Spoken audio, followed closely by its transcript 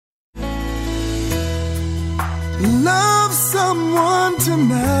Love someone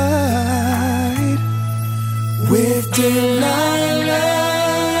tonight with Delilah.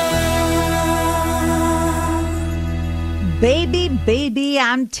 Baby, baby,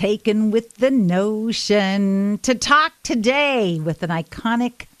 I'm taken with the notion to talk today with an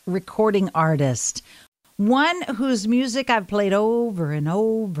iconic recording artist. One whose music I've played over and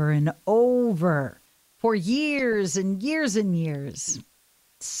over and over for years and years and years.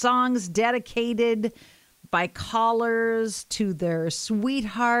 Songs dedicated by callers to their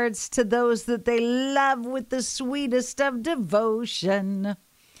sweethearts, to those that they love with the sweetest of devotion.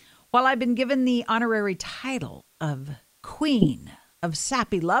 While I've been given the honorary title of Queen of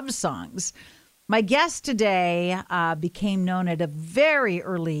Sappy Love Songs, my guest today became known at a very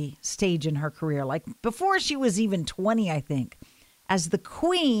early stage in her career, like before she was even 20, I think, as the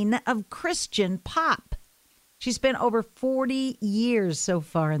Queen of Christian Pop. She spent over 40 years so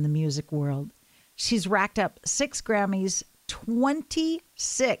far in the music world. She's racked up 6 Grammys,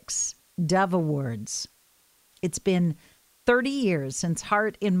 26 Dove Awards. It's been 30 years since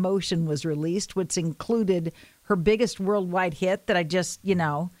Heart in Motion was released, which included her biggest worldwide hit that I just,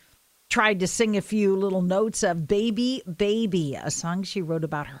 tried to sing a few little notes of, Baby, Baby, a song she wrote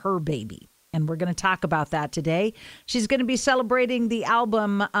about her baby. And we're going to talk about that today. She's going to be celebrating the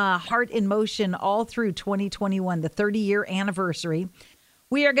album Heart in Motion all through 2021, the 30-year anniversary.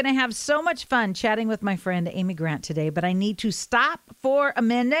 We are going to have so much fun chatting with my friend Amy Grant today, but I need to stop for a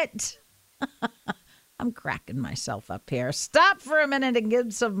minute. I'm cracking myself up here. Stop for a minute and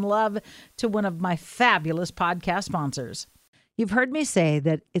give some love to one of my fabulous podcast sponsors. You've heard me say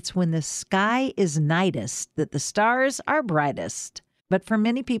that it's when the sky is nightest that the stars are brightest. But for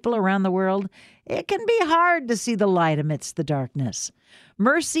many people around the world, it can be hard to see the light amidst the darkness.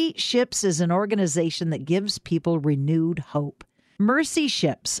 Mercy Ships is an organization that gives people renewed hope. Mercy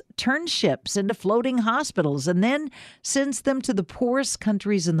Ships turns ships into floating hospitals and then sends them to the poorest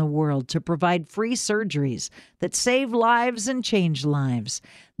countries in the world to provide free surgeries that save lives and change lives.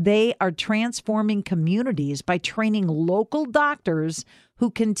 They are transforming communities by training local doctors who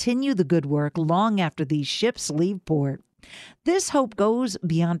continue the good work long after these ships leave port. This hope goes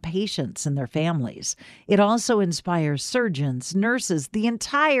beyond patients and their families. It also inspires surgeons, nurses, the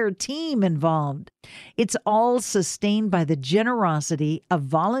entire team involved. It's all sustained by the generosity of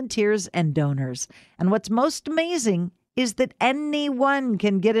volunteers and donors. And what's most amazing is that anyone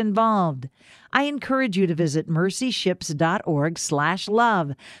can get involved. I encourage you to visit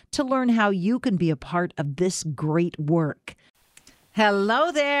mercyships.org/love to learn how you can be a part of this great work.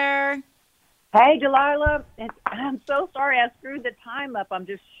 Hello there. Hey, Delilah. I'm so sorry I screwed the time up. I'm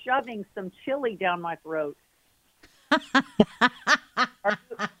just shoving some chili down my throat. Can I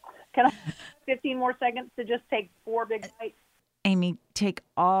have 15 more seconds to just take 4 big bites? Amy, take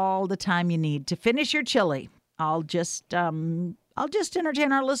all the time you need to finish your chili. I'll just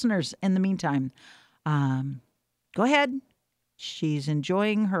entertain our listeners in the meantime. Go ahead. She's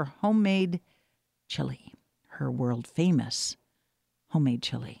enjoying her homemade chili, her world famous homemade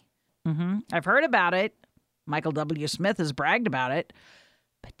chili. I've heard about it. Michael W. Smith has bragged about it.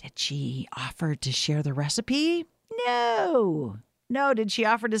 But did she offer to share the recipe? No. Did she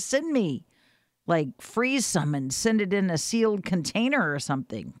offer to send me, freeze some and send it in a sealed container or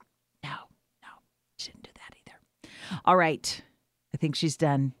something? No. She didn't do that either. All right. I think she's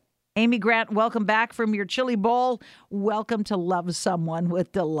done. Amy Grant, welcome back from your chili bowl. Welcome to Love Someone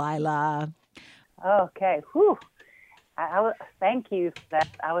with Delilah. Okay. Whew. Thank you for that.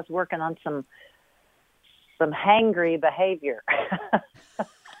 I was working on some hangry behavior.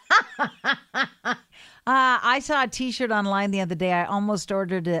 I saw a T-shirt online the other day. I almost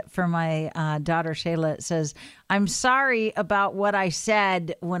ordered it for my daughter, Shayla. It says, I'm sorry about what I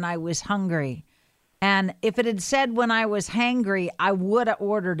said when I was hungry. And if it had said when I was hangry, I would have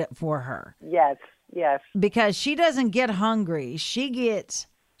ordered it for her. Yes. Because she doesn't get hungry. She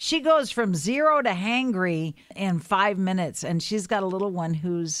goes from 0 to hangry in 5 minutes. And she's got a little one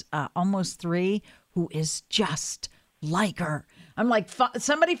who's almost 3 who is just like her. I'm like,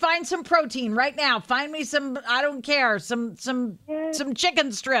 somebody find some protein right now. Find me some, I don't care, some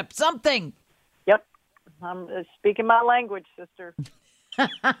chicken strip, something. Yep. I'm speaking my language, sister.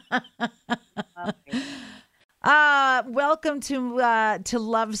 Welcome to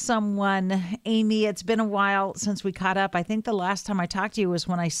Love Someone, Amy. It's been a while since we caught up. I think the last time I talked to you was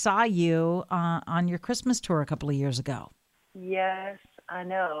when I saw you on your Christmas tour a couple of years ago. Yes, I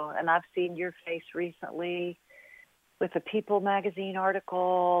know. And I've seen your face recently with a People magazine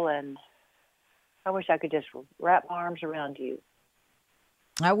article, and I wish I could just wrap my arms around you.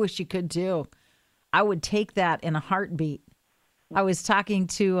 I wish you could too. I would take that in a heartbeat. I was talking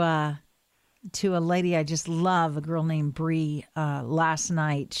to to a lady I just love, a girl named Bree, last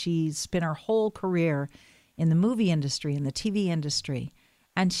night. She spent her whole career in the movie industry, in the TV industry.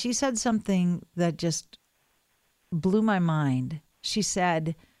 And she said something that just blew my mind. She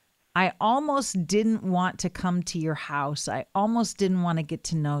said, I almost didn't want to come to your house. I almost didn't want to get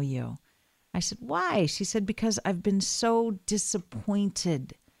to know you. I said, why? She said, because I've been so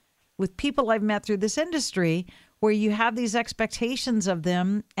disappointed with people I've met through this industry where you have these expectations of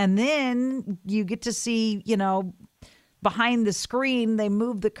them and then you get to see, behind the screen, they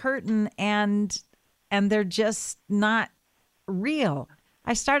move the curtain and they're just not real.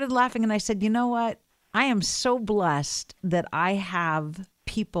 I started laughing and I said, you know what? I am so blessed that I have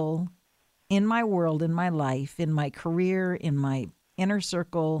people in my world, in my life, in my career, in my inner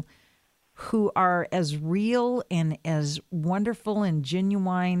circle who are as real and as wonderful and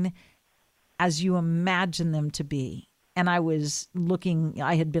genuine as you imagine them to be. And I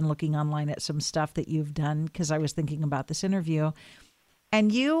had been looking online at some stuff that you've done because I was thinking about this interview.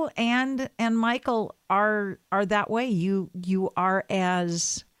 And you and Michael are that way. You are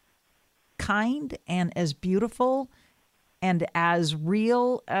as kind and as beautiful and as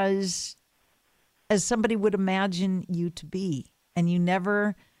real as somebody would imagine you to be. And you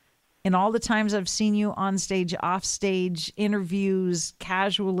never, in all the times I've seen you on stage, off stage, interviews,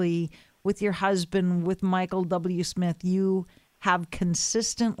 casually, with your husband, with Michael W. Smith, you have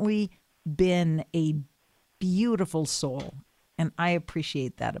consistently been a beautiful soul. And I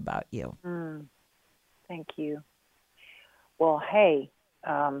appreciate that about you. Thank you. Well, hey,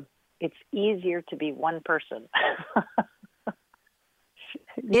 it's easier to be one person.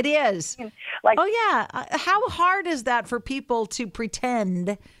 It is. How hard is that for people to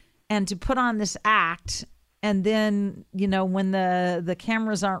pretend and to put on this act? And then, when the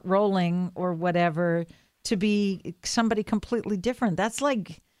cameras aren't rolling or whatever, to be somebody completely different. That's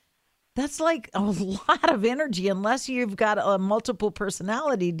like a lot of energy, unless you've got a multiple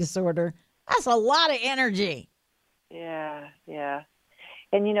personality disorder. That's a lot of energy. Yeah.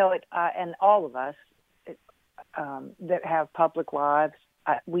 And, and all of us that have public lives,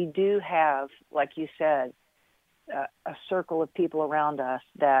 we do have, like you said, a circle of people around us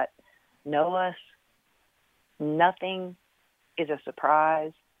that know us. Nothing is a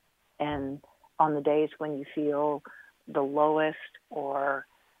surprise. And on the days when you feel the lowest, or,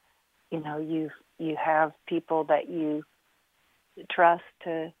 you have people that you trust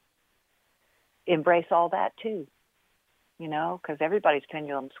to embrace all that too, because everybody's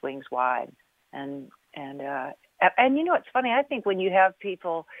pendulum swings wide. And it's funny. I think when you have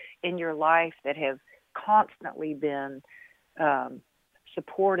people in your life that have constantly been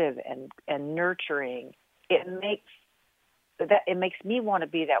supportive and nurturing, it makes me want to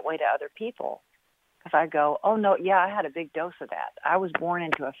be that way to other people. Because I go, oh no, yeah, I had a big dose of that. I was born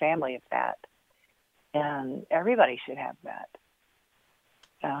into a family of that, and everybody should have that.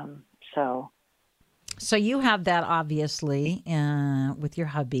 So you have that, obviously, with your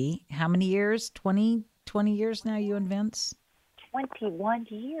hubby. How many years? 20 years now, you and Vince? 21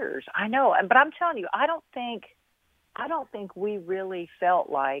 years. I know, but I'm telling you, I don't think we really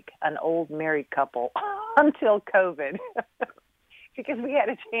felt like an old married couple until COVID, because we had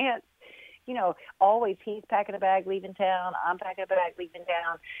a chance. Always he's packing a bag, leaving town. I'm packing a bag, leaving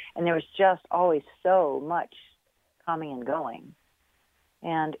town, and there was just always so much coming and going.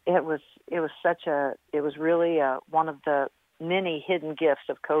 And it was really one of the many hidden gifts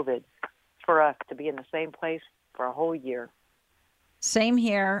of COVID for us to be in the same place for a whole year. Same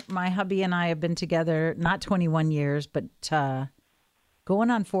here. My hubby and I have been together, not 21 years, but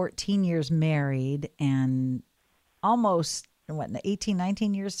going on 14 years married, and almost 18,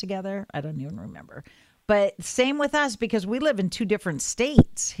 19 years together. I don't even remember. But same with us, because we live in two different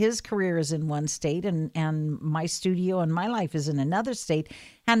states. His career is in one state, and my studio and my life is in another state.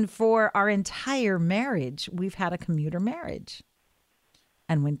 And for our entire marriage, we've had a commuter marriage.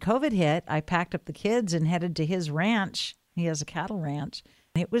 And when COVID hit, I packed up the kids and headed to his ranch. He has a cattle ranch.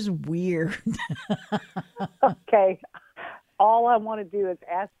 It was weird. Okay. All I want to do is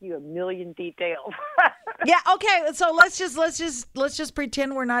ask you a million details. Yeah. Okay. So let's just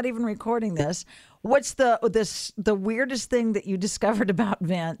pretend we're not even recording this. What's the weirdest thing that you discovered about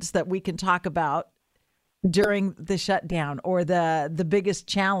Vince that we can talk about during the shutdown, or the biggest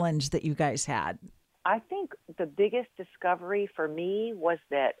challenge that you guys had? I think the biggest discovery for me was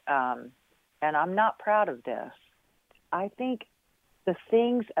that, and I'm not proud of this, I think the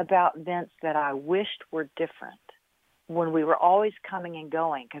things about Vince that I wished were different when we were always coming and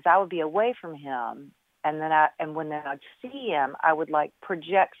going, because I would be away from him, and when I'd see him, I would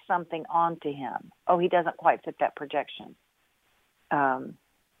project something onto him. Oh, he doesn't quite fit that projection. And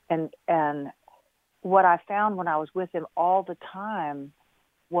And what I found when I was with him all the time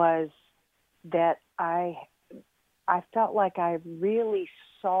was that I felt like I really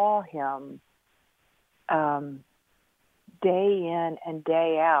saw him day in and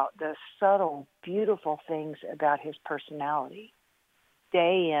day out, the subtle, beautiful things about his personality,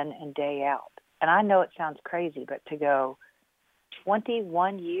 day in and day out. And I know it sounds crazy, but to go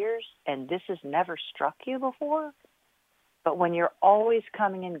 21 years and this has never struck you before, but when you're always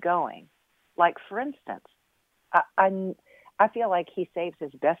coming and going, like for instance, I feel like he saves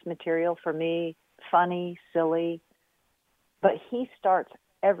his best material for me, funny, silly, but he starts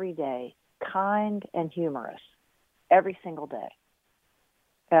every day kind and humorous, every single day.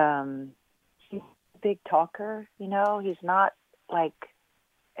 He's a big talker, you know. He's not like,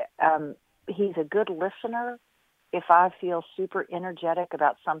 he's a good listener. If I feel super energetic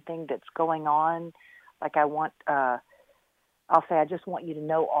about something that's going on, like I'll say, I just want you to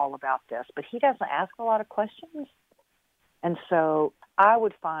know all about this. But he doesn't ask a lot of questions. And so I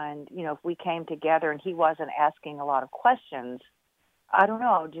would find, you know, if we came together and he wasn't asking a lot of questions, I don't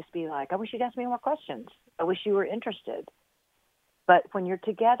know, I would just be like, I wish you'd ask me more questions. I wish you were interested. But when you're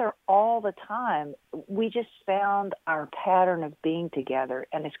together all the time, we just found our pattern of being together.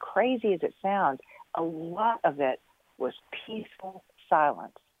 And as crazy as it sounds, a lot of it was peaceful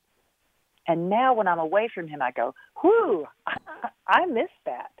silence. And now when I'm away from him, I go, whew, I miss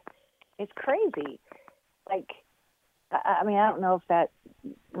that. It's crazy. Like, I mean, I don't know if that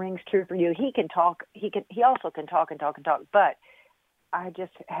rings true for you. He can talk. He also can talk and talk and talk. But I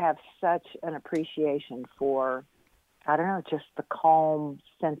just have such an appreciation for, I don't know, just the calm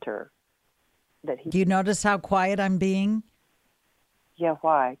center that he. Do you notice how quiet I'm being? Yeah.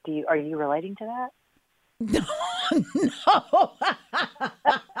 Why? Are you relating to that? No.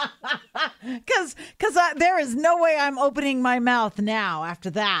 Because there is no way I'm opening my mouth now after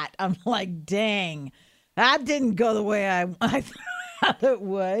that. I'm like, dang, that didn't go the way I thought it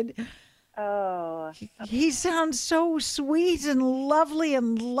would. Oh. He sounds so sweet and lovely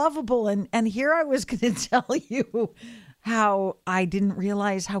and lovable. And here I was going to tell you how I didn't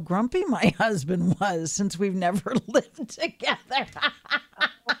realize how grumpy my husband was since we've never lived together.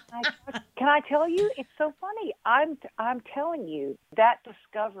 Can I tell you? It's so funny. I'm telling you that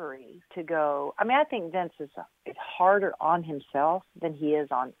discovery to go. I mean, I think Vince is harder on himself than he is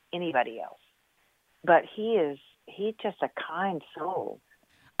on anybody else. But he's just a kind soul.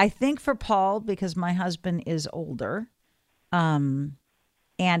 I think for Paul, because my husband is older, and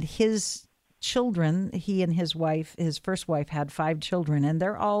his children, he and his wife, his first wife, had 5 children, and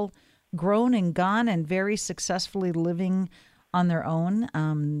they're all grown and gone and very successfully living on their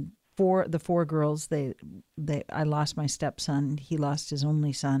own. For the 4 girls, I lost my stepson. He lost his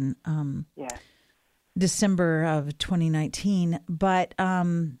only son. December of 2019. But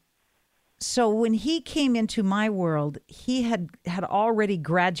so when he came into my world, he had already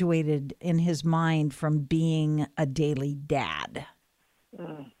graduated in his mind from being a daily dad.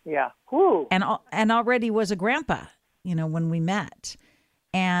 Yeah. Whew. And already was a grandpa, you know, when we met.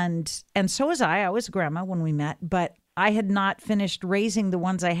 And so was I. I was a grandma when we met, but I had not finished raising the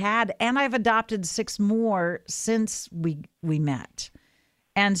ones I had, and I've adopted 6 more since we met.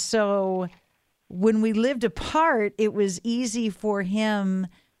 And so when we lived apart, it was easy for him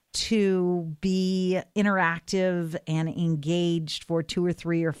to be interactive and engaged for 2 or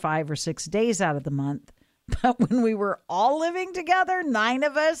 3 or 5 or 6 days out of the month. But when we were all living together, 9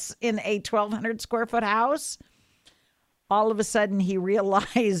 of us in a 1,200 square foot house, all of a sudden he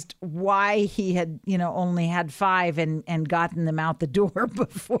realized why he had, you know, only had 5 and gotten them out the door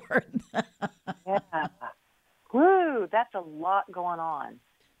before. Yeah. Woo, that's a lot going on.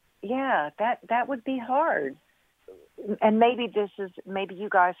 Yeah, that would be hard. And maybe you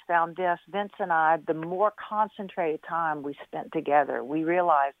guys found this. Vince and I, the more concentrated time we spent together, we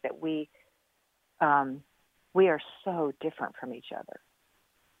realized that we are so different from each other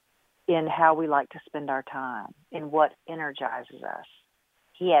in how we like to spend our time, in what energizes us.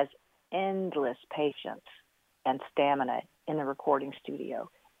 He has endless patience and stamina in the recording studio,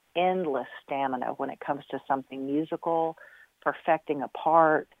 endless stamina when it comes to something musical, perfecting a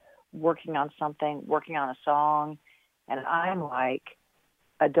part, working on something, working on a song. And I'm like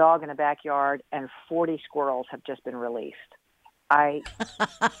a dog in a backyard and 40 squirrels have just been released.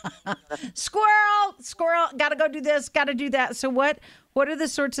 Squirrel, got to go do this, got to do that. So what are the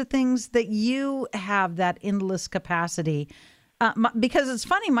sorts of things that you have that endless capacity? Because it's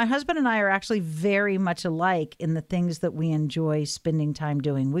funny, my husband and I are actually very much alike in the things that we enjoy spending time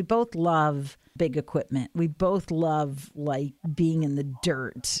doing. We both love big equipment. We both love like being in the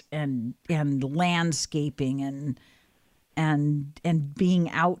dirt and landscaping and and being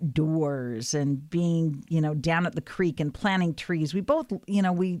outdoors and being, down at the creek and planting trees. We both,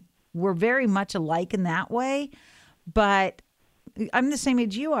 we were very much alike in that way, but I'm the same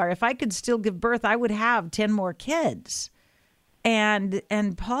age you are. If I could still give birth, I would have 10 more kids. And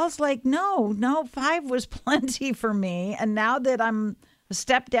Paul's like, no, 5 was plenty for me. And now that I'm a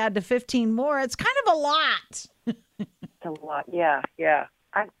stepdad to 15 more, it's kind of a lot. It's a lot. Yeah.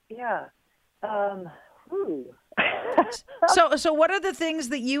 Ooh. So what are the things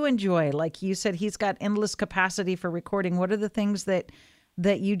that you enjoy? Like you said, he's got endless capacity for recording. What are the things that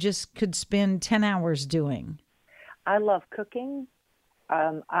you just could spend 10 hours doing? I love cooking.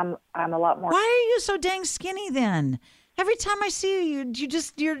 I'm a lot more. Why are you so dang skinny then? Every time I see you,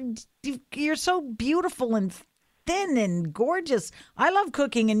 you're so beautiful and thin and gorgeous. I love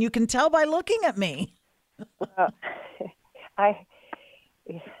cooking, and you can tell by looking at me. I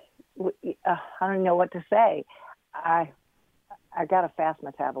don't know what to say. I got a fast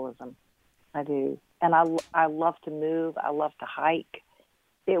metabolism. I do, and I love to move. I love to hike.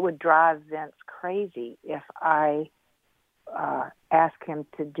 It would drive Vince crazy if I ask him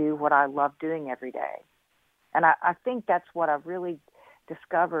to do what I love doing every day. And I think that's what I've really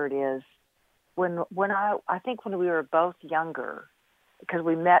discovered is when I think when we were both younger, because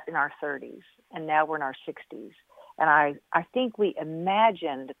we met in our 30s and now we're in our 60s, and I think we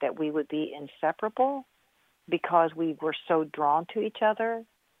imagined that we would be inseparable because we were so drawn to each other.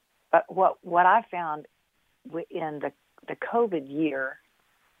 But what I found in the COVID year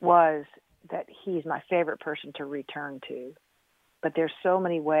was that he's my favorite person to return to. But there's so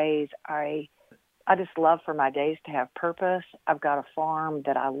many ways I just love for my days to have purpose. I've got a farm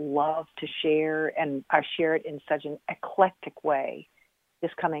that I love to share, and I share it in such an eclectic way.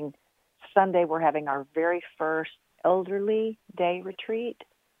 This coming Sunday, we're having our very first elderly day retreat.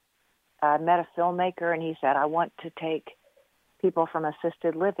 I met a filmmaker, and he said, I want to take people from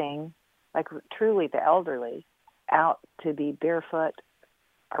assisted living, like truly the elderly, out to be barefoot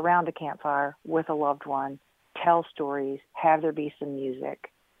around a campfire with a loved one, tell stories, have there be some music.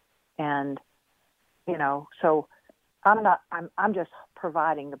 And so I'm just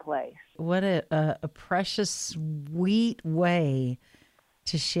providing the place. What a precious, sweet way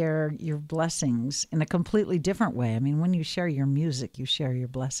to share your blessings in a completely different way. I mean, when you share your music, you share your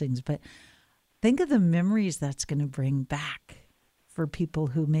blessings, but think of the memories that's going to bring back for people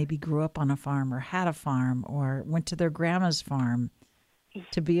who maybe grew up on a farm or had a farm or went to their grandma's farm,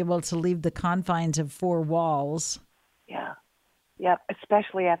 to be able to leave the confines of 4 walls. Yeah,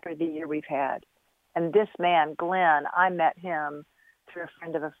 especially after the year we've had. And this man, Glenn, I met him through a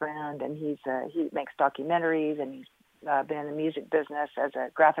friend of a friend, and he makes documentaries, and he's been in the music business as a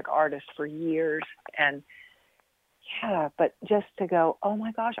graphic artist for years. And but just to go, oh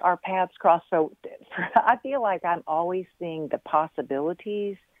my gosh, our paths cross. So I feel like I'm always seeing the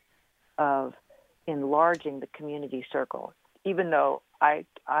possibilities of enlarging the community circle, even though I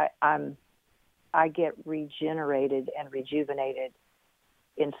get regenerated and rejuvenated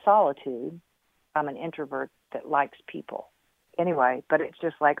in solitude. I'm an introvert that likes people. Anyway, but it's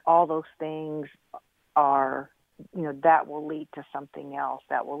just like all those things are, that will lead to something else.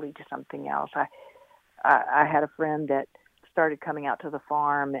 That will lead to something else. I had a friend that started coming out to the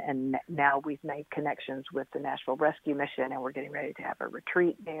farm, and now we've made connections with the Nashville Rescue Mission, and we're getting ready to have a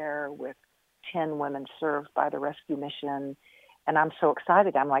retreat there with 10 women served by the rescue mission. And I'm so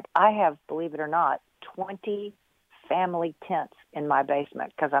excited. I'm like, I have, believe it or not, 20 family tents in my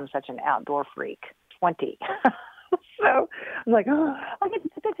basement because I'm such an outdoor freak. 20. So I'm like, oh, I get to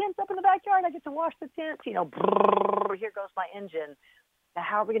put the tents up in the backyard. I get to wash the tents. Brrr, here goes my engine. Now,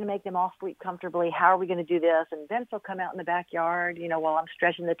 how are we going to make them all sleep comfortably? How are we going to do this? And Vince will come out in the backyard, while I'm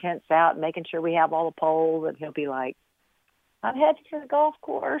stretching the tents out, making sure we have all the poles. And he'll be like, I'm headed to the golf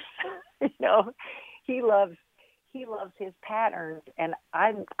course. He loves his patterns, and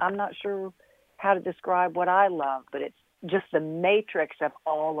I'm not sure how to describe what I love, but it's just the matrix of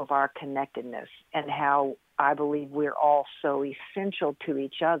all of our connectedness and how I believe we're all so essential to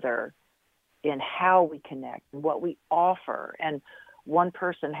each other in how we connect and what we offer. And one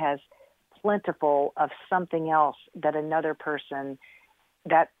person has plentiful of something else that another person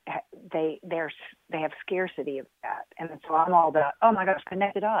that they have scarcity of that. And so I'm all about, oh my gosh,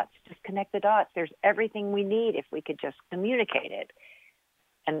 connect the dots. Just connect the dots. There's everything we need if we could just communicate it.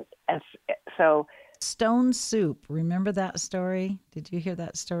 And so Stone soup. Remember that story? Did you hear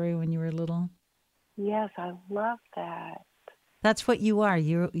that story when you were little? Yes, I love that. That's what you are.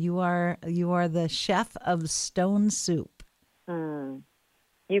 You are the chef of stone soup.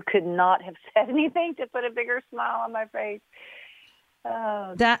 You could not have said anything to put a bigger smile on my face.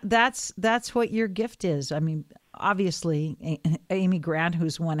 Oh. That's what your gift is. I mean, obviously, Amy Grant,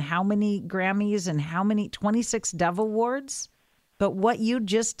 who's won how many Grammys and how many, 26 Dove Awards? But what you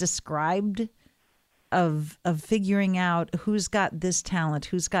just described of figuring out who's got this talent,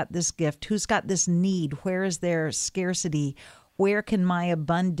 who's got this gift, who's got this need, where is there scarcity, where can my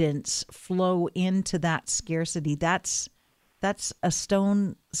abundance flow into that scarcity? That's a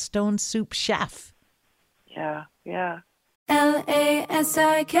stone soup chef. Yeah, yeah.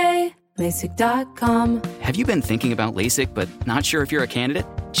 LASIK, LASIK.com. Have you been thinking about LASIK but not sure if you're a candidate?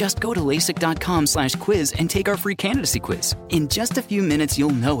 Just go to LASIK.com/quiz and take our free candidacy quiz. In just a few minutes, you'll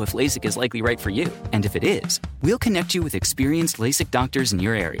know if LASIK is likely right for you. And if it is, we'll connect you with experienced LASIK doctors in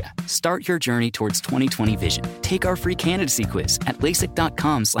your area. Start your journey towards 20/20 vision. Take our free candidacy quiz at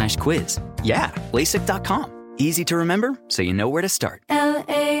LASIK.com/quiz. Yeah, LASIK.com. Easy to remember, so you know where to start.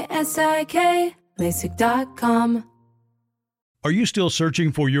 LASIK, LASIK.com. Are you still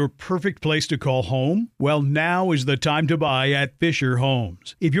searching for your perfect place to call home? Well, now is the time to buy at Fisher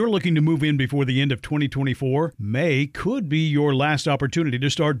Homes. If you're looking to move in before the end of 2024, May could be your last opportunity to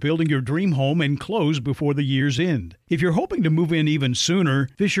start building your dream home and close before the year's end. If you're hoping to move in even sooner,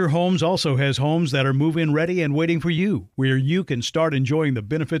 Fisher Homes also has homes that are move-in ready and waiting for you, where you can start enjoying the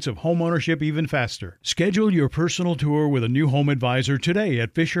benefits of homeownership even faster. Schedule your personal tour with a new home advisor today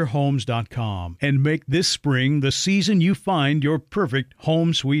at FisherHomes.com and make this spring the season you find your perfect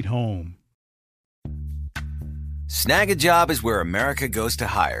home sweet home. Snag a Job is where America goes to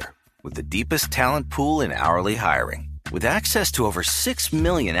hire, with the deepest talent pool in hourly hiring. With access to over 6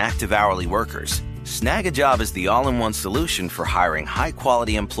 million active hourly workers, Snag a Job is the all-in-one solution for hiring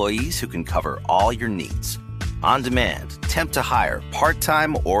high-quality employees who can cover all your needs. On demand, temp to hire,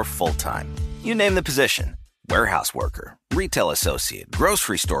 part-time or full-time. You name the position. Warehouse worker, retail associate,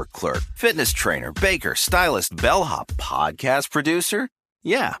 grocery store clerk, fitness trainer, baker, stylist, bellhop, podcast producer?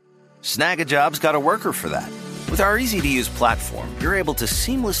 Yeah, Snag a Job's got a worker for that. With our easy-to-use platform, you're able to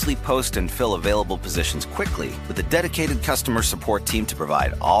seamlessly post and fill available positions quickly with a dedicated customer support team to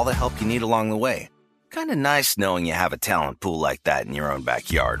provide all the help you need along the way. Kinda nice knowing you have a talent pool like that in your own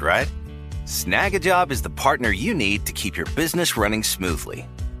backyard, right? Snag a Job is the partner you need to keep your business running smoothly.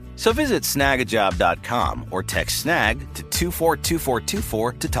 So visit snagajob.com or text snag to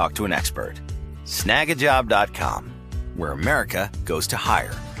 242424 to talk to an expert. Snagajob.com, where America goes to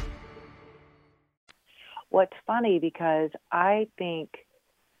hire. What's funny, because I think,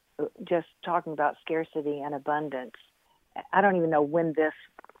 just talking about scarcity and abundance, I don't even know when this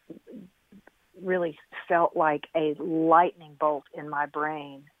really felt like a lightning bolt in my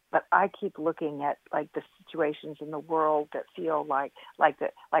brain. But I keep looking at like the situations in the world that feel like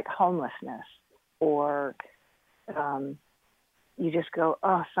homelessness, or you just go,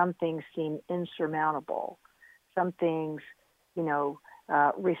 oh, some things seem insurmountable. Some things,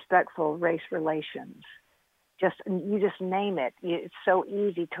 respectful race relations. You just name it. It's so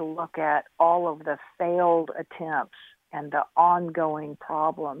easy to look at all of the failed attempts and the ongoing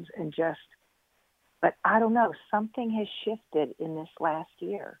problems but I don't know, something has shifted in this last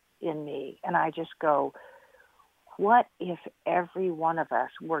year in me. And I just go, what if every one of us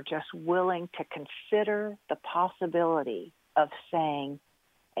were just willing to consider the possibility of saying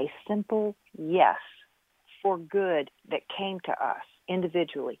a simple yes for good that came to us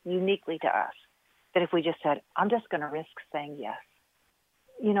individually, uniquely to us, that if we just said, I'm just going to risk saying yes.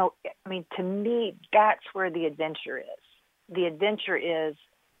 To me, that's where the adventure is. The adventure is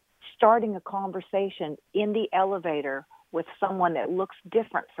starting a conversation in the elevator with someone that looks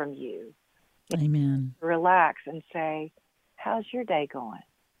different from you. Amen. Relax and say, how's your day going?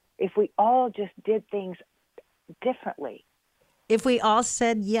 If we all just did things differently. If we all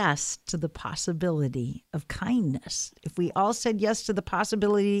said yes to the possibility of kindness, if we all said yes to the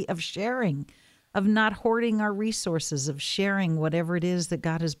possibility of sharing, of not hoarding our resources, of sharing whatever it is that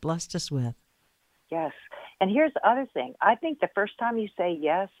God has blessed us with. Yes. And here's the other thing. I think the first time you say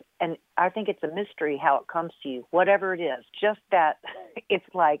yes, and I think it's a mystery how it comes to you, whatever it is, just that it's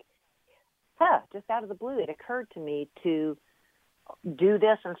like, just out of the blue, it occurred to me to do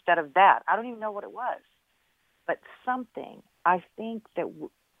this instead of that. I don't even know what it was, but something. I think that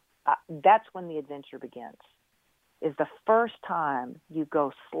that's when the adventure begins, is the first time you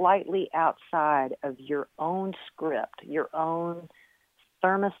go slightly outside of your own script, your own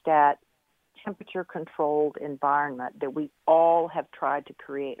thermostat, temperature-controlled environment that we all have tried to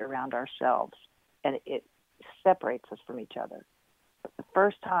create around ourselves, and it separates us from each other. But the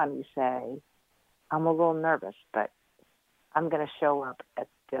first time you say, I'm a little nervous, but I'm going to show up at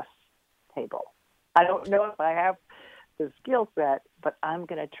this table. I don't know if I have the skill set, but I'm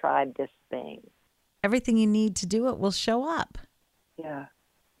going to try this thing. Everything you need to do it will show up. Yeah.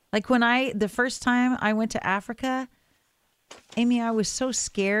 Like the first time I went to Africa, Amy, I was so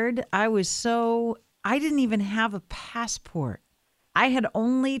scared. I didn't even have a passport. I had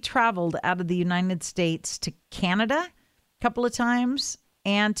only traveled out of the United States to Canada a couple of times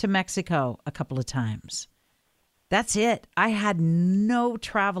and to Mexico a couple of times. That's it. I had no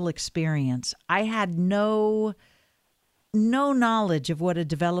travel experience. I had no knowledge of what a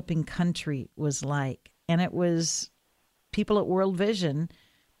developing country was like. And it was people at World Vision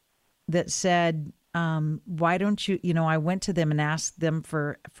that said, why don't you, I went to them and asked them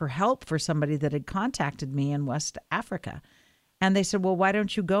for help for somebody that had contacted me in West Africa. And they said, well, why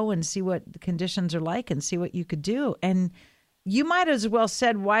don't you go and see what the conditions are like and see what you could do? And you might as well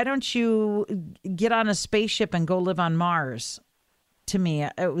said, why don't you get on a spaceship and go live on Mars? To me,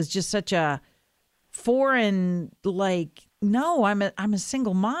 it was just such a foreign, like, no, I'm a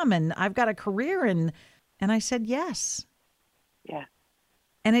single mom and I've got a career. And I said, yes. Yeah.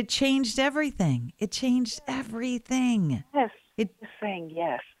 And it changed everything. It changed everything. Yes. Just saying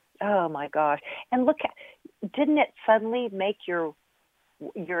yes. Oh my gosh. And look, didn't it suddenly make your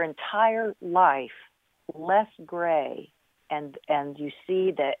entire life less gray? And you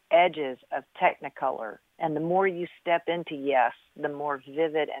see the edges of Technicolor. And the more you step into yes, the more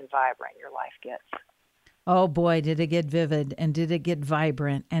vivid and vibrant your life gets. Oh, boy, did it get vivid, and did it get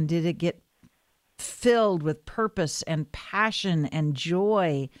vibrant, and did it get filled with purpose and passion and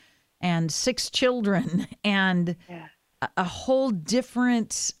joy and 6 children and a whole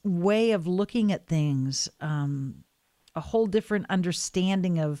different way of looking at things, a whole different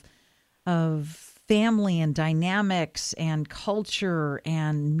understanding of family and dynamics and culture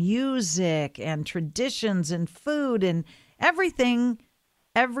and music and traditions and food and everything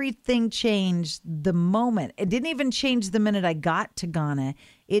changed the moment. It didn't even change the minute I got to Ghana.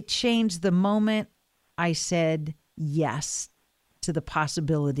 It changed the moment I said yes to the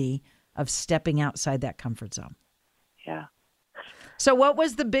possibility of stepping outside that comfort zone. Yeah. So what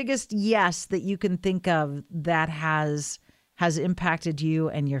was the biggest yes that you can think of that has impacted you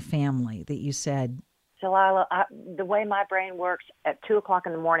and your family that you said? Delilah, the way my brain works, at 2:00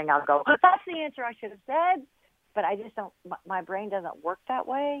 in the morning, I'll go, that's the answer I should have said. But I just don't, my brain doesn't work that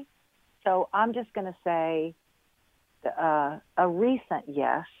way. So I'm just going to say a recent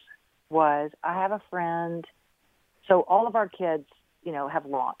yes was, I have a friend. So all of our kids, have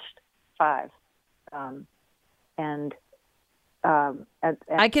launched 5.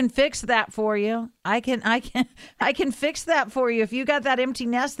 I can fix that for you. I can fix that for you. If you got that empty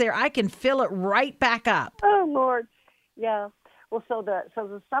nest there, I can fill it right back up. Oh Lord, yeah. Well, so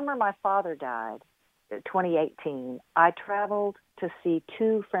the summer my father died, 2018, I traveled to see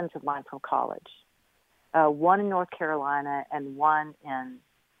 2 friends of mine from college, one in North Carolina and one in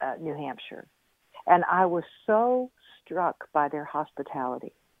New Hampshire, and I was so struck by their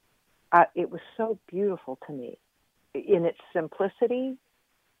hospitality. It was so beautiful to me in its simplicity,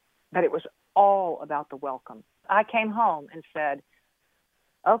 but it was all about the welcome. I came home and said,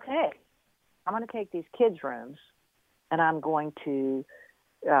 okay, I'm going to take these kids' rooms and I'm going to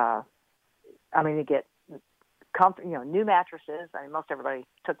get comfort, new mattresses. I mean, most everybody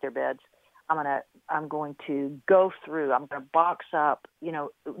took their beds. I'm going to go through. I'm going to box up.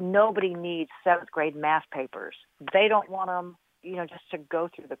 Nobody needs 7th grade math papers. They don't want them, just to go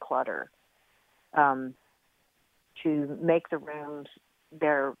through the clutter. To make the rooms,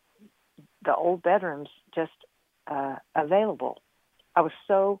 the old bedrooms, just available. I was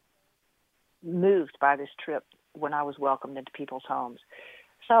so moved by this trip when I was welcomed into people's homes.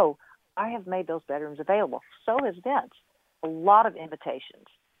 So I have made those bedrooms available. So has Vince. A lot of invitations.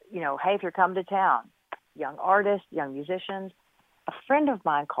 Hey, if you're coming to town, young artists, young musicians. A friend of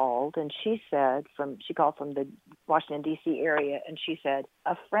mine called, and she called from the Washington, D.C. area, and she said,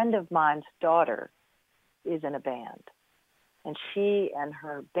 a friend of mine's daughter is in a band, and she and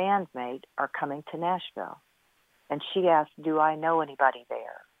her bandmate are coming to Nashville. And she asked, do I know anybody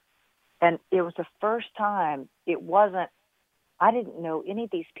there? And it was the first time I didn't know any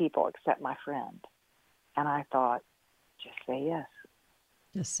of these people except my friend. And I thought, just say yes.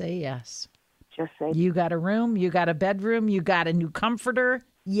 Just say yes. Just say you got a room, you got a bedroom, you got a new comforter.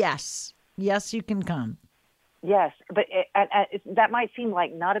 Yes. Yes, you can come. Yes. But that might seem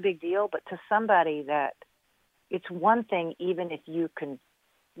like not a big deal, but to somebody that it's one thing, even if you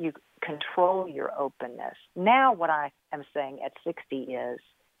control your openness. Now what I am saying at 60 is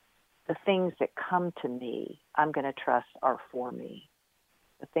the things that come to me, I'm going to trust are for me.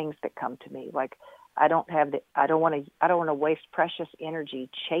 The things that come to me, like I don't want to waste precious energy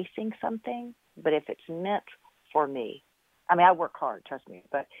chasing something, but if it's meant for me, I work hard, trust me,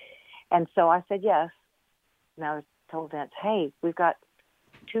 and so I said yes. And I told Vince, hey, we've got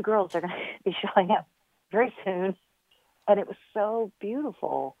two girls are going to be showing up very soon. And it was so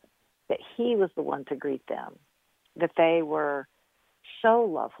beautiful that he was the one to greet them, that they were so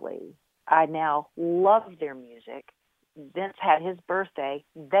lovely. I now love their music. Vince had his birthday.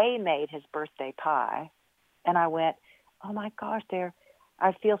 They made his birthday pie. And I went, oh, my gosh,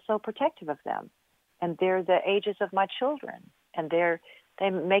 I feel so protective of them. And they're the ages of my children. And they're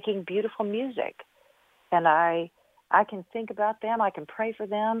making beautiful music. And I can think about them. I can pray for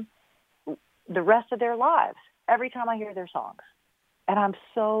them the rest of their lives every time I hear their songs. And I'm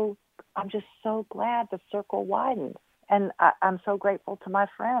just so glad the circle widened. And I'm so grateful to my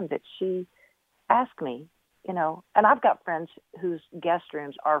friend that she asked me, and I've got friends whose guest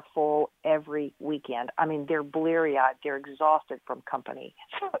rooms are full every weekend. I mean, they're bleary-eyed. They're exhausted from company.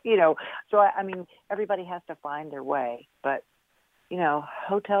 So I mean, everybody has to find their way. But,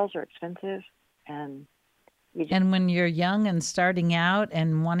 hotels are expensive. And when you're young and starting out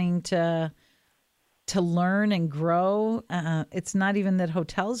and wanting to learn and grow, it's not even that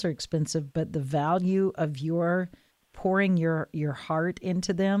hotels are expensive, but the value of your pouring your heart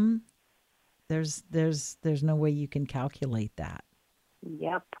into them, there's no way you can calculate that.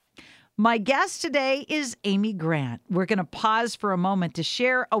 Yep. My guest today is Amy Grant. We're going to pause for a moment to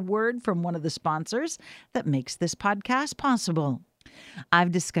share a word from one of the sponsors that makes this podcast possible.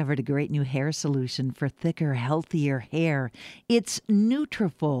 I've discovered a great new hair solution for thicker, healthier hair. It's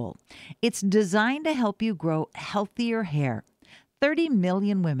Nutrafol. It's designed to help you grow healthier hair. 30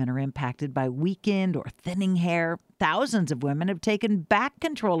 million women are impacted by weakened or thinning hair. Thousands of women have taken back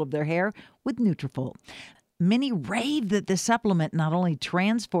control of their hair with Nutrafol. Many rave that the supplement not only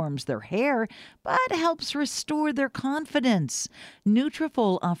transforms their hair, but helps restore their confidence.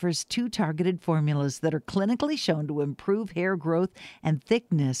 Nutrafol offers 2 targeted formulas that are clinically shown to improve hair growth and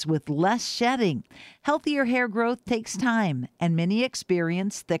thickness with less shedding. Healthier hair growth takes time, and many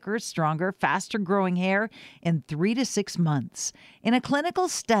experience thicker, stronger, faster-growing hair in 3 to 6 months. In a clinical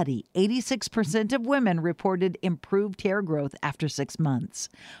study, 86% of women reported improved hair growth after 6 months.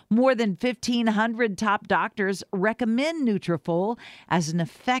 More than 1,500 top doctors recommend Nutrafol as an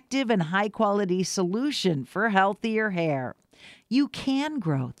effective and high-quality solution for healthier hair. You can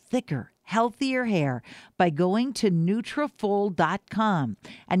grow thicker, healthier hair by going to Nutrafol.com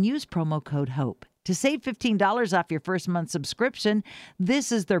and use promo code HOPE. To save $15 off your first month subscription,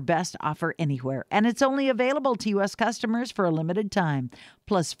 this is their best offer anywhere, and it's only available to U.S. customers for a limited time,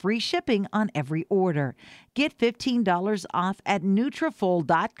 plus free shipping on every order. Get $15 off at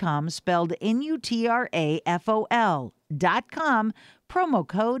Nutrafol.com, spelled Nutrafol.com, promo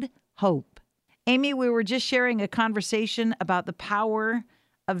code HOPE. Amy, we were just sharing a conversation about the power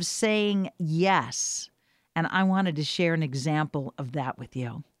of saying yes, and I wanted to share an example of that with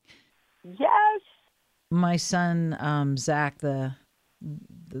you. Yes. My son, Zach, the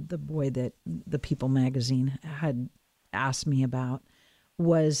boy that the People magazine had asked me about,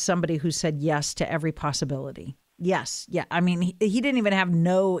 was somebody who said yes to every possibility. Yes. Yeah. I mean, he didn't even have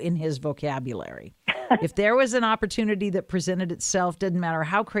no in his vocabulary. If there was an opportunity that presented itself, didn't matter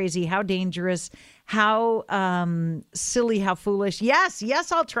how crazy, how dangerous, how silly, how foolish. Yes,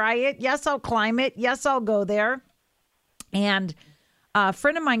 I'll try it. Yes, I'll climb it. Yes, I'll go there. And a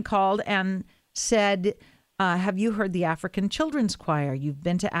friend of mine called and said, have you heard the African Children's Choir? You've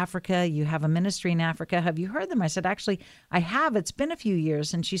been to Africa. You have a ministry in Africa. Have you heard them? I said, actually, I have. It's been a few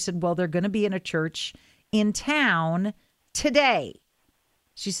years. And she said, well, they're going to be in a church in town today.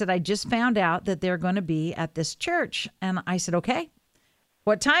 She said, I just found out that they're going to be at this church. And I said, okay,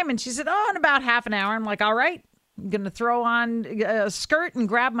 what time? And she said, in about half an hour. I'm like, all right, I'm going to throw on a skirt and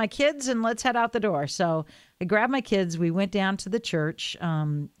grab my kids and let's head out the door. So I grabbed my kids. We went down to the church,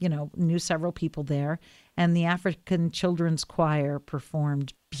 knew several people there. And the African Children's Choir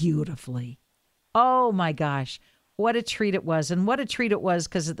performed beautifully. Oh, my gosh. What a treat it was. And what a treat it was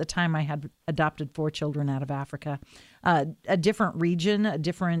because at the time I had adopted 4 children out of Africa. A different region, a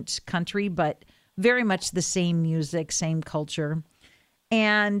different country, but very much the same music, same culture.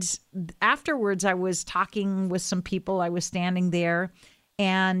 And afterwards, I was talking with some people. I was standing there,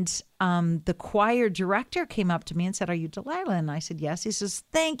 and the choir director came up to me and said, are you Delilah? And I said, yes. He says,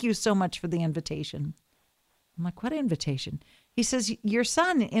 thank you so much for the invitation. I'm like, what invitation? He says, your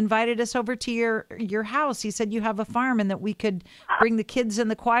son invited us over to your house. He said you have a farm and that we could bring the kids in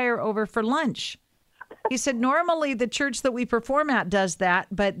the choir over for lunch. He said, normally the church that we perform at does that,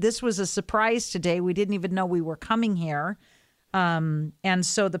 but this was a surprise today. We didn't even know we were coming here. And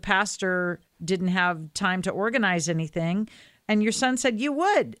so the pastor didn't have time to organize anything. And your son said you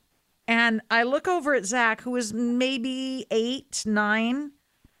would. And I look over at Zach, who was maybe 8, 9,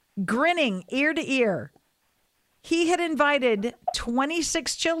 grinning ear to ear. He had invited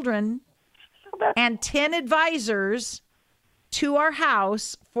 26 children and 10 advisors to our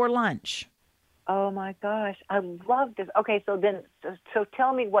house for lunch. Oh my gosh, I love this. Okay, so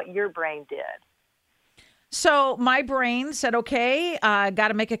tell me what your brain did. So my brain said, okay, got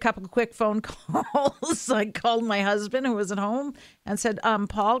to make a couple of quick phone calls. I called my husband who was at home and said,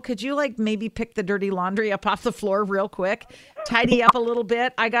 Paul, could you maybe pick the dirty laundry up off the floor real quick, tidy up a little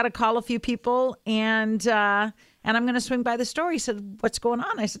bit. I got to call a few people and I'm going to swing by the store. He said, what's going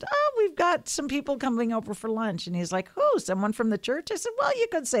on? I said, we've got some people coming over for lunch. And he's like, who? Someone from the church? I said, well, you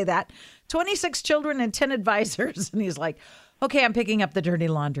could say that. 26 children and 10 advisors. And he's like, okay, I'm picking up the dirty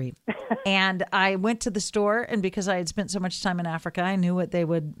laundry. And I went to the store, and because I had spent so much time in Africa, I knew what they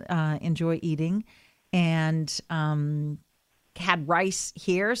would enjoy eating, and had rice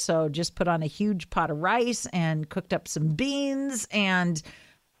here. So just put on a huge pot of rice and cooked up some beans and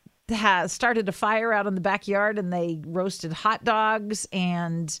started a fire out in the backyard, and they roasted hot dogs,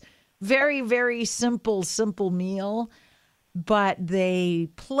 and very, very simple meal. But they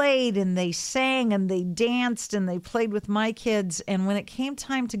played and they sang and they danced and they played with my kids. And when it came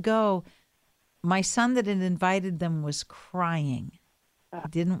time to go, my son that had invited them was crying. He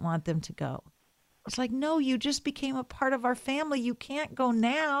didn't want them to go. It's like, no, you just became a part of our family. You can't go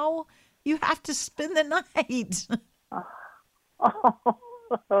now. You have to spend the night.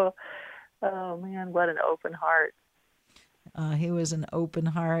 Oh man, what an open heart. He was an open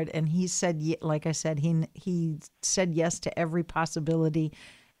heart, and he said, like I said, he said yes to every possibility.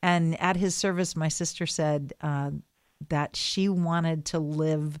 And at his service, my sister said that she wanted to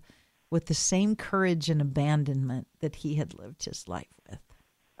live with the same courage and abandonment that he had lived his life with.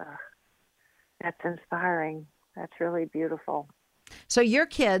 That's inspiring. That's really beautiful. So your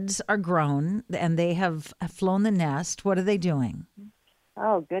kids are grown, and they have flown the nest. What are they doing?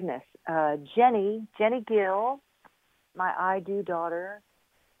 Oh, goodness. Jenny Gill, my I Do daughter,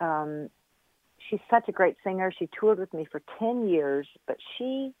 she's such a great singer. She toured with me for 10 years, but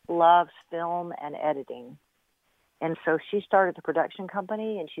she loves film and editing. And so she started the production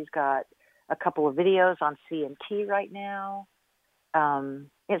company, and she's got a couple of videos on CMT right now.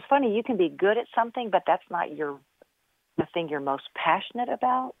 It's funny, you can be good at something, but that's not the thing you're most passionate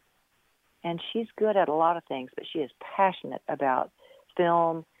about. And she's good at a lot of things, but she is passionate about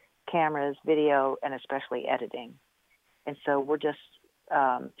film, cameras, video, and especially editing. And so we're just,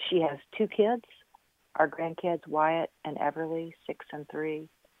 she has 2 kids, our grandkids, Wyatt and Everly, 6 and 3.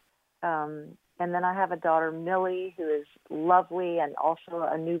 And then I have a daughter, Millie, who is lovely and also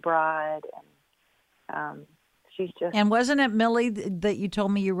a new bride. And she's just... And wasn't it Millie that you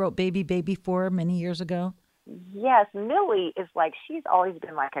told me you wrote Baby Baby for many years ago? Yes, Millie is she's always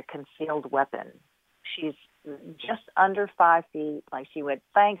been like a concealed weapon. She's just under 5 feet. She would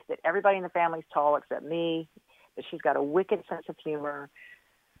thanks that everybody in the family's tall except me. But she's got a wicked sense of humor.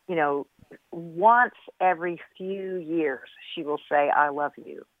 You know, once every few years, she will say, I love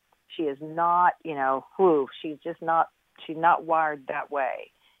you. She is not, she's not wired that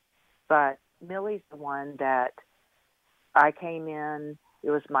way. But Millie's the one that I came in,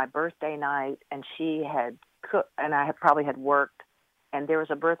 it was my birthday night, and she had cooked, and I probably had worked, and there was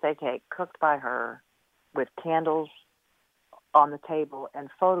a birthday cake cooked by her with candles on the table and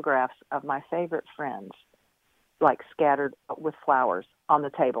photographs of my favorite friends, scattered with flowers on the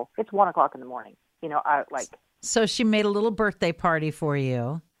table. It's 1:00 in the morning. So she made a little birthday party for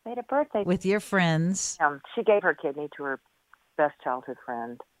you. Made a birthday with your friends. She gave her kidney to her best childhood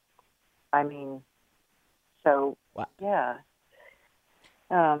friend. I mean, so wow. Yeah.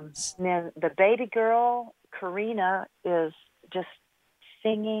 And then the baby girl, Karina, is just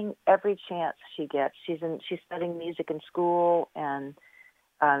singing every chance she gets. She's studying music in school, and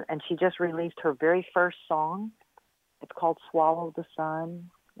she just released her very first song. It's called Swallow the Sun,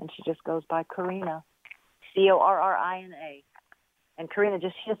 and she just goes by Karina, Corrina. And Karina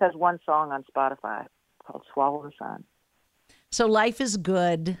she just has one song on Spotify called Swallow the Sun. So life is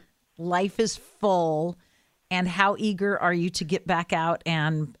good, life is full, and how eager are you to get back out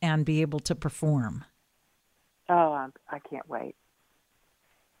and be able to perform? Oh, I can't wait.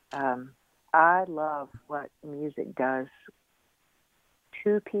 I love what music does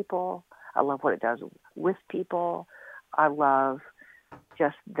to people. I love what it does with people. I love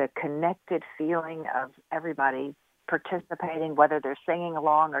just the connected feeling of everybody participating, whether they're singing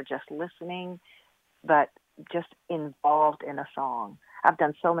along or just listening, but just involved in a song. I've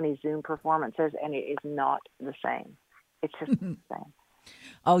done so many Zoom performances, and it is not the same. It's just the same.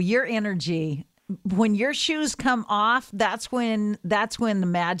 Oh, your energy. When your shoes come off, that's when the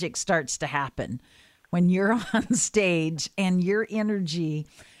magic starts to happen. When you're on stage and your energy,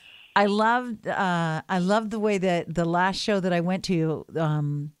 I loved the way that the last show that I went to,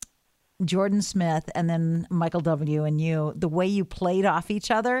 Jordan Smith and then Michael W. and you, the way you played off each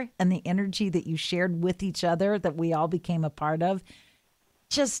other and the energy that you shared with each other that we all became a part of.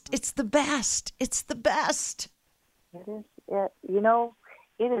 Just, it's the best. It's the best. It is.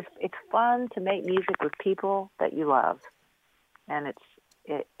 It's fun to make music with people that you love, and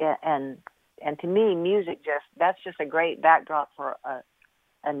and to me, music that's just a great backdrop for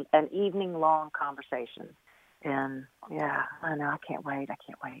an evening long conversation. And yeah, I know, I can't wait.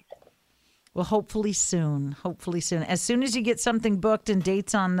 Well, hopefully soon. As soon as you get something booked and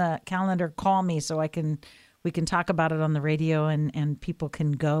dates on the calendar, call me so we can talk about it on the radio and people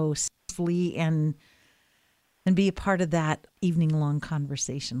can go safely and be a part of that evening-long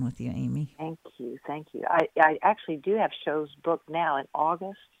conversation with you, Amy. Thank you. I actually do have shows booked now in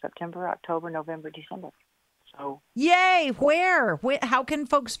August, September, October, November, December. So yay! Where? How can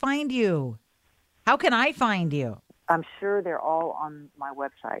folks find you? How can I find you? I'm sure they're all on my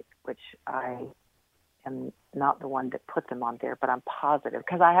website, which I am not the one that put them on there, but I'm positive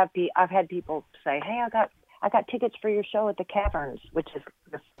because I've had people say, "Hey, I got tickets for your show at the Caverns," which is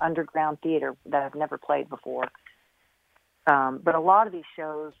this underground theater that I've never played before. But a lot of these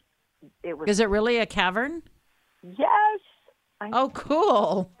shows, it was. Is it really a cavern? Yes. Oh,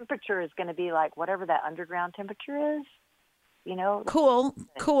 cool. The temperature is going to be like whatever that underground temperature is. You know. Cool.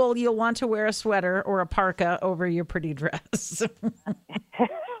 You'll want to wear a sweater or a parka over your pretty dress. So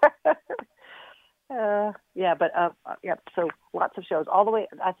lots of shows all the way.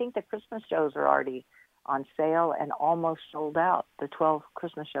 I think the Christmas shows are already on sale and almost sold out. The 12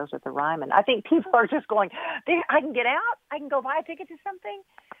 Christmas shows at the Ryman. I think people are just going, I can get out. I can go buy a ticket to something.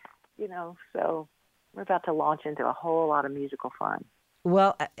 So we're about to launch into a whole lot of musical fun.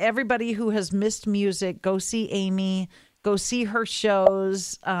 Well, everybody who has missed music, go see Amy. Go see her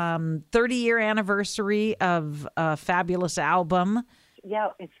shows. 30-year anniversary of a fabulous album. Yeah,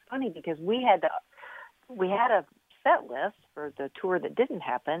 it's funny because we had a set list for the tour that didn't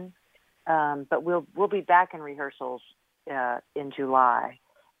happen, but we'll be back in rehearsals in July,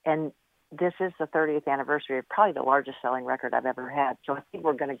 and this is the 30th anniversary of probably the largest selling record I've ever had. So I think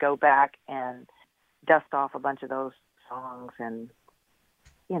we're going to go back and dust off a bunch of those songs, and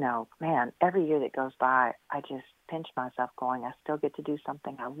man, every year that goes by, I just pinch myself going, I still get to do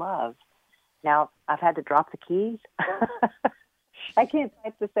something I love. Now, I've had to drop the keys. I can't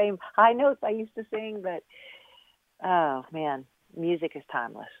type the same high notes I used to sing, but, oh, man, music is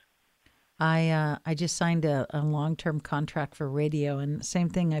timeless. I just signed a long-term contract for radio, and same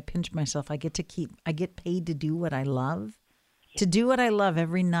thing, I pinch myself. I get paid to do what I love, to do what I love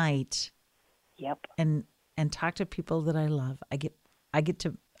every night. Yep. And talk to people that I love. I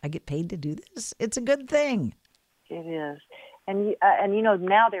get paid to do this. It's a good thing. It is. And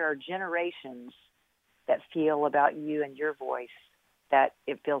now there are generations that feel about you and your voice that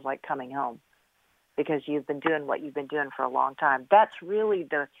it feels like coming home because you've been doing what you've been doing for a long time. That's really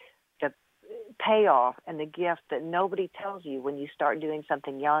the payoff and the gift that nobody tells you when you start doing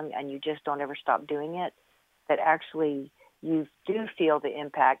something young and you just don't ever stop doing it, that actually you do feel the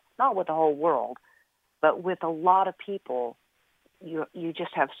impact, not with the whole world, but with a lot of people. You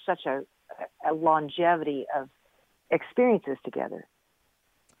just have such a longevity of experiences together.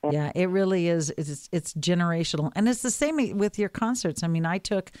 Yeah, it really is. It's generational. And it's the same with your concerts. I mean, I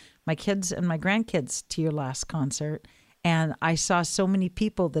took my kids and my grandkids to your last concert, and I saw so many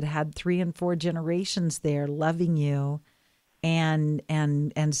people that had 3 and 4 generations there loving you and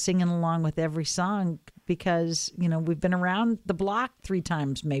singing along with every song because, we've been around the block 3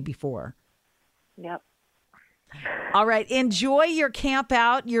 times, maybe 4. Yep. All right. Enjoy your camp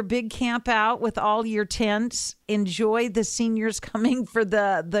out, your big camp out with all your tents. Enjoy the seniors coming for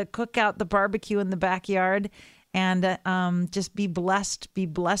the cookout, the barbecue in the backyard, and just be blessed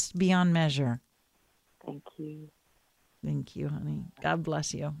beyond measure. Thank you. Thank you, honey. God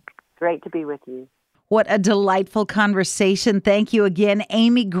bless you. Great to be with you. What a delightful conversation. Thank you again,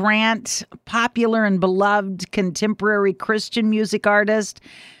 Amy Grant, popular and beloved contemporary Christian music artist.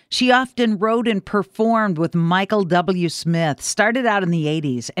 She often wrote and performed with Michael W. Smith, started out in the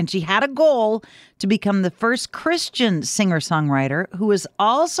 80s, and she had a goal to become the first Christian singer-songwriter who was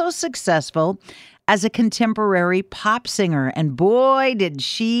also successful as a contemporary pop singer. And boy, did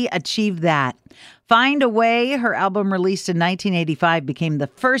she achieve that. Find a Way, her album released in 1985, became the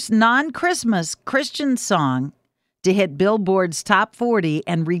first non-Christmas Christian song to hit Billboard's Top 40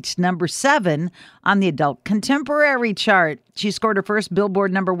 and reached number 7 on the adult contemporary chart. She scored her first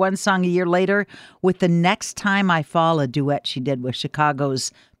Billboard #1 song a year later with The Next Time I Fall, a duet she did with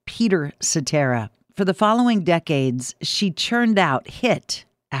Chicago's Peter Cetera. For the following decades, she churned out hit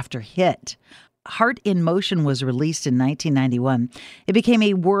after hit. Heart in Motion was released in 1991. It became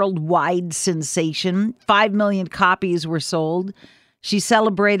a worldwide sensation. 5 million copies were sold. She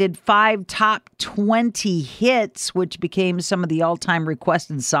celebrated 5 top 20 hits, which became some of the all-time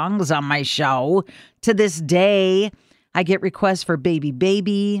requested songs on my show. To this day, I get requests for Baby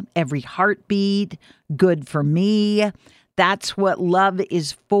Baby, Every Heartbeat, Good for Me, That's What Love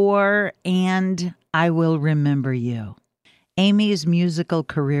Is For, and I Will Remember You. Amy's musical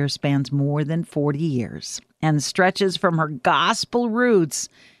career spans more than 40 years and stretches from her gospel roots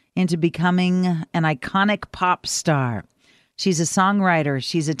into becoming an iconic pop star. She's a songwriter.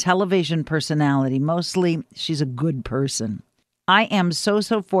 She's a television personality. Mostly, she's a good person. I am so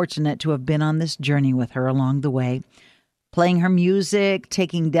fortunate to have been on this journey with her along the way, playing her music,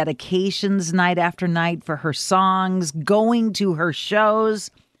 taking dedications night after night for her songs, going to her shows.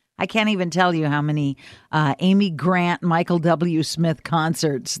 I can't even tell you how many Amy Grant, Michael W. Smith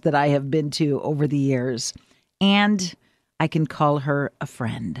concerts that I have been to over the years. And I can call her a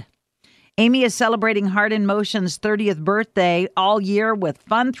friend. Amy is celebrating Heart in Motion's 30th birthday all year with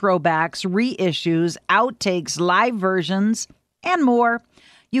fun throwbacks, reissues, outtakes, live versions, and more.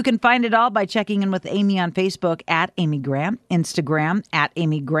 You can find it all by checking in with Amy on Facebook at Amy Grant, Instagram at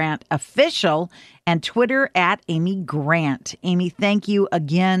Amy Grant Official, and Twitter at Amy Grant. Amy, thank you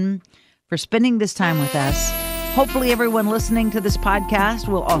again for spending this time with us. Hopefully everyone listening to this podcast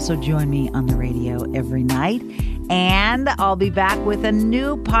will also join me on the radio every night. And I'll be back with a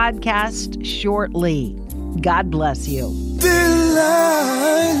new podcast shortly. God bless you.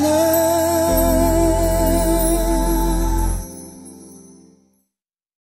 Delilah.